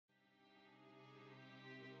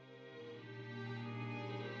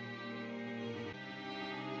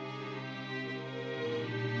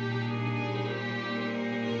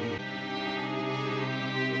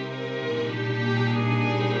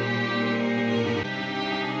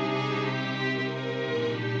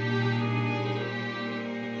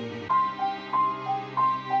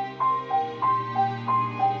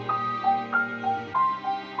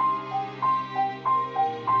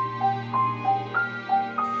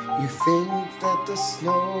You think that the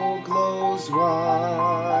snow glows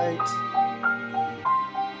white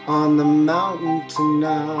on the mountain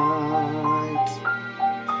tonight.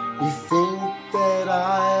 You think that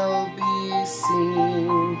I'll be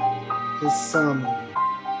seen as some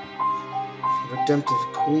redemptive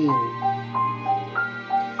queen,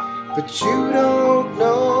 but you don't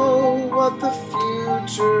know what the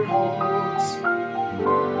future holds,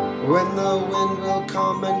 when the wind will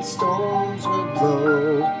come and storms will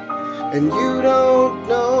blow, and you don't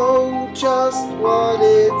know just what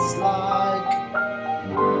it's like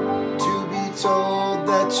to be told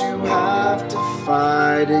that you have to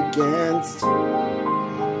fight against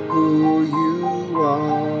who you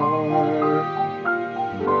are.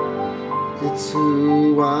 It's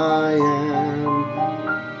who I am,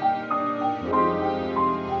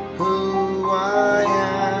 who I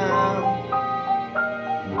am.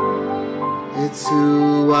 It's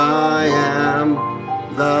who I am.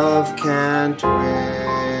 Love can't win.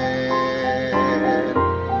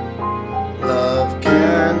 Love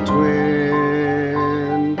can't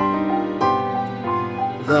win.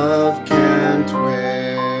 Love can't win.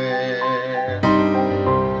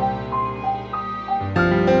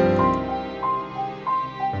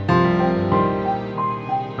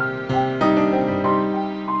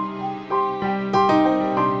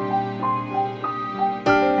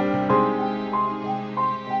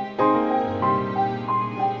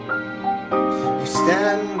 You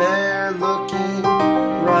stand there looking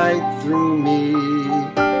right through me,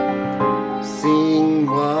 seeing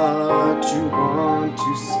what you want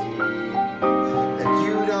to see, and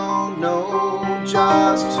you don't know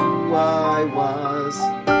just who I was,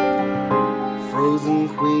 frozen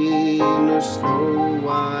queen or snow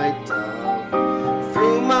white dove.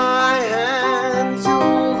 Through my hands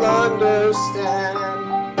you'll understand,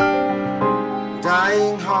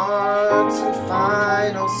 dying hearts and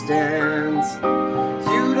final stands.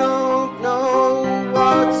 You don't know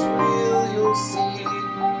what's real, you'll see.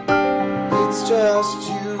 It's just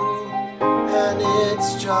you and it's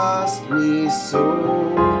just me, so